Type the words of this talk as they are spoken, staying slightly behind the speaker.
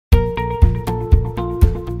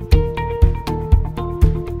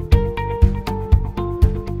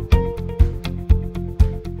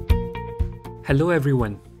Hello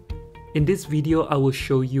everyone. In this video, I will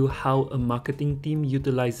show you how a marketing team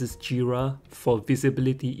utilizes Jira for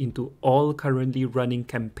visibility into all currently running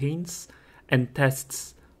campaigns and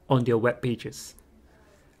tests on their web pages.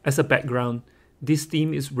 As a background, this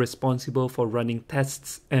team is responsible for running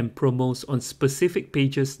tests and promos on specific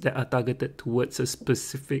pages that are targeted towards a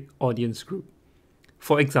specific audience group.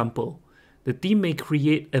 For example, the team may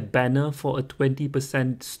create a banner for a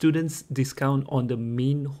 20% students discount on the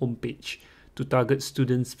main homepage to target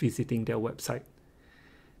students visiting their website.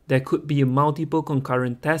 There could be multiple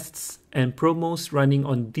concurrent tests and promos running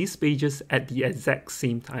on these pages at the exact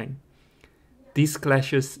same time. These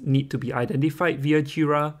clashes need to be identified via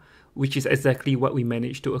Jira, which is exactly what we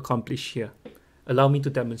managed to accomplish here. Allow me to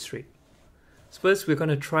demonstrate. First, we're going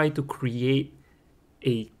to try to create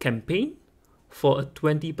a campaign for a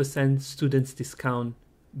 20% students discount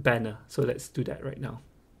banner. So let's do that right now.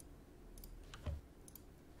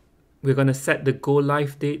 We're going to set the go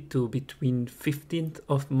live date to between 15th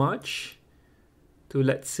of March to,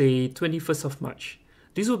 let's say, 21st of March.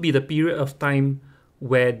 This will be the period of time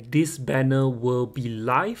where this banner will be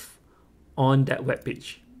live on that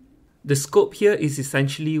webpage. The scope here is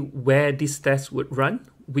essentially where this test would run,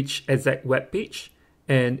 which exact webpage.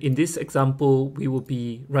 And in this example, we will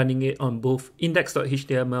be running it on both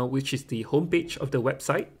index.html, which is the homepage of the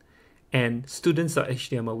website, and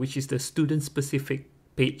students.html, which is the student-specific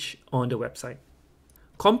page on the website.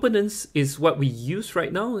 Components is what we use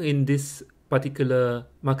right now in this particular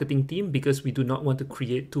marketing team because we do not want to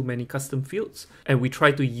create too many custom fields, and we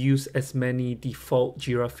try to use as many default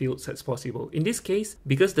Jira fields as possible. In this case,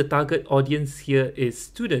 because the target audience here is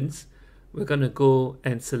students, we're going to go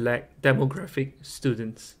and select demographic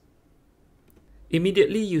students.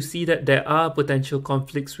 Immediately, you see that there are potential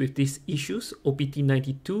conflicts with these issues, OPT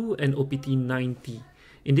 92 and OPT 90.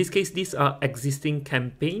 In this case, these are existing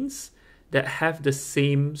campaigns that have the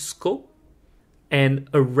same scope and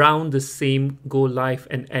around the same go live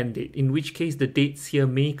and end date, in which case the dates here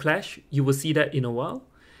may clash. You will see that in a while.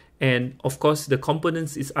 And of course, the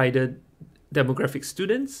components is either demographic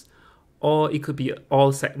students or it could be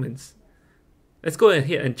all segments. Let's go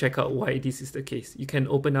ahead and check out why this is the case. You can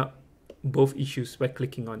open up both issues by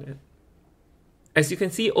clicking on it. As you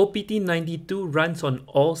can see, OPT 92 runs on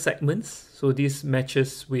all segments. So this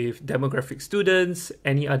matches with demographic students,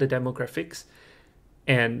 any other demographics.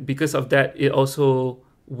 And because of that, it also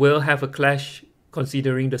will have a clash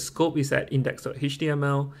considering the scope is at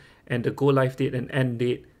index.html and the go live date and end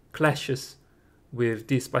date clashes with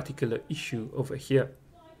this particular issue over here.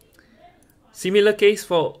 Similar case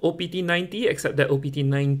for OPT 90, except that OPT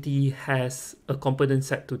 90 has a component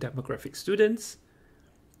set to demographic students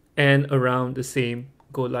and around the same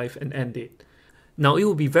go live and end date. Now, it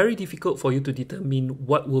will be very difficult for you to determine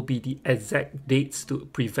what will be the exact dates to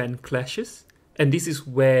prevent clashes, and this is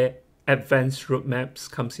where advanced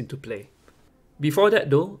roadmaps comes into play. Before that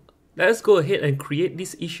though, let's go ahead and create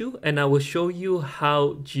this issue, and I will show you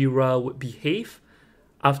how Jira would behave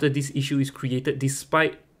after this issue is created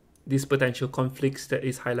despite these potential conflicts that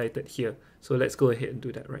is highlighted here. So let's go ahead and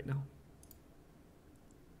do that right now.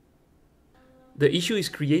 The issue is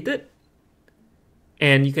created,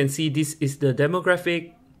 and you can see this is the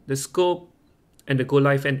demographic, the scope, and the go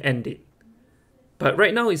live and end date. But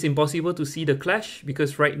right now it's impossible to see the clash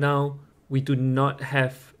because right now we do not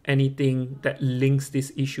have anything that links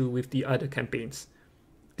this issue with the other campaigns.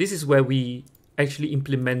 This is where we actually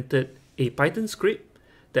implemented a Python script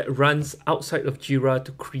that runs outside of Jira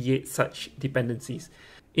to create such dependencies.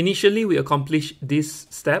 Initially, we accomplished this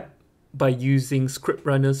step by using script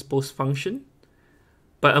runner's post function,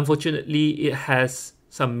 but unfortunately, it has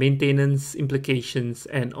some maintenance implications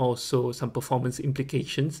and also some performance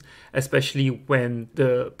implications, especially when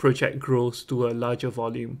the project grows to a larger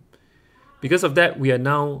volume. Because of that, we are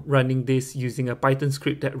now running this using a Python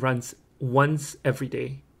script that runs once every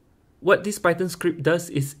day. What this Python script does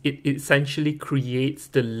is it essentially creates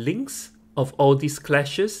the links of all these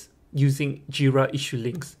clashes using Jira issue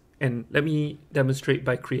links. And let me demonstrate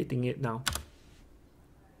by creating it now.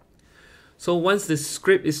 So once the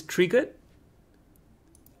script is triggered,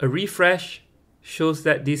 a refresh shows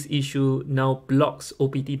that this issue now blocks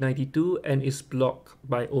OPT 92 and is blocked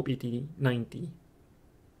by OPT 90.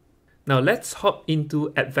 Now let's hop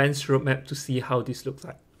into advanced roadmap to see how this looks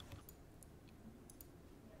like.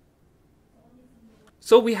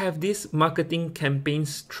 So we have this marketing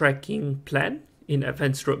campaigns tracking plan in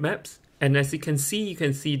advanced roadmaps. And as you can see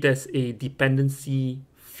there's a dependency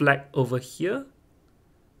flag over here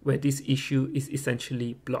where this issue is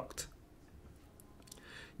essentially blocked.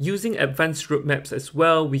 Using advanced roadmaps as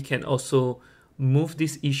well, we can also move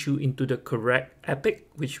this issue into the correct epic,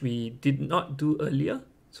 which we did not do earlier.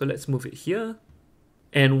 So let's move it here.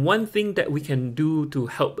 And one thing that we can do to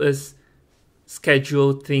help us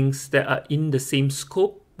schedule things that are in the same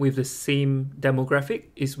scope with the same demographic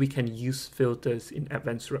is we can use filters in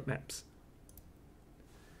advanced roadmaps.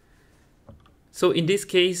 So in this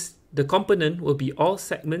case, the component will be all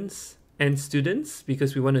segments and students,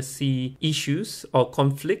 because we want to see issues or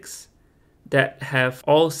conflicts that have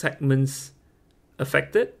all segments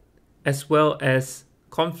affected, as well as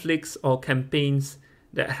conflicts or campaigns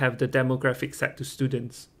that have the demographic set to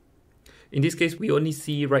students. In this case, we only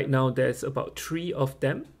see right now there's about 3 of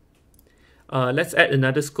them. Let's add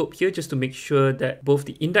another scope here just to make sure that both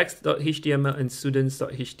the index.html and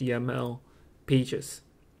students.html pages.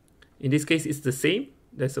 In this case, it's the same.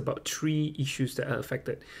 There's about 3 issues that are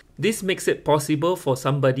affected. This makes it possible for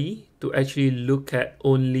somebody to actually look at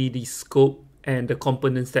only the scope and the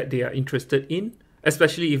components that they are interested in,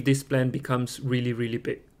 especially if this plan becomes really, really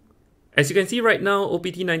big. As you can see right now,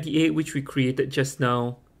 OPT98, which we created just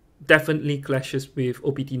now, definitely clashes with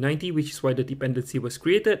OPT90, which is why the dependency was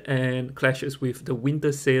created, and clashes with the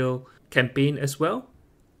winter sale campaign as well.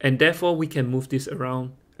 And therefore, we can move this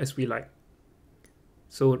around as we like.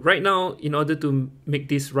 So right now, in order to make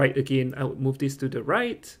this right again, I would move this to the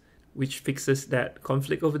right, which fixes that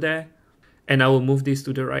conflict over there. And I will move this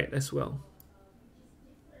to the right as well.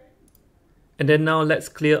 And then now let's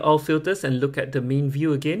clear all filters and look at the main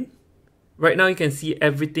view again. Right now you can see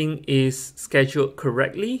everything is scheduled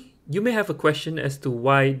correctly. You may have a question as to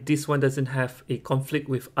why this one doesn't have a conflict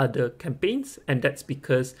with other campaigns, and that's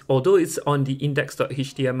because although it's on the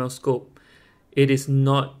index.html scope, it is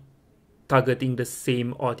not targeting the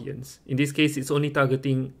same audience. In this case, it's only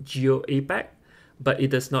targeting Geo APAC, but it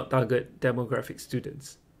does not target demographic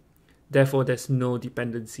students. Therefore, there's no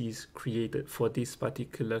dependencies created for this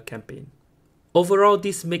particular campaign. Overall,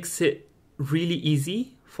 this makes it really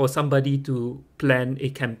easy for somebody to plan a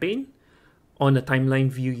campaign on a timeline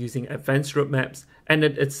view using advanced roadmaps, and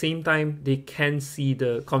at the same time, they can see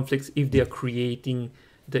the conflicts if they are creating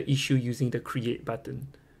the issue using the create button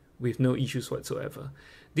with no issues whatsoever.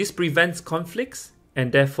 This prevents conflicts,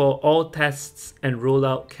 and therefore all tests and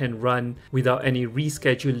rollout can run without any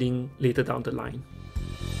rescheduling later down the line.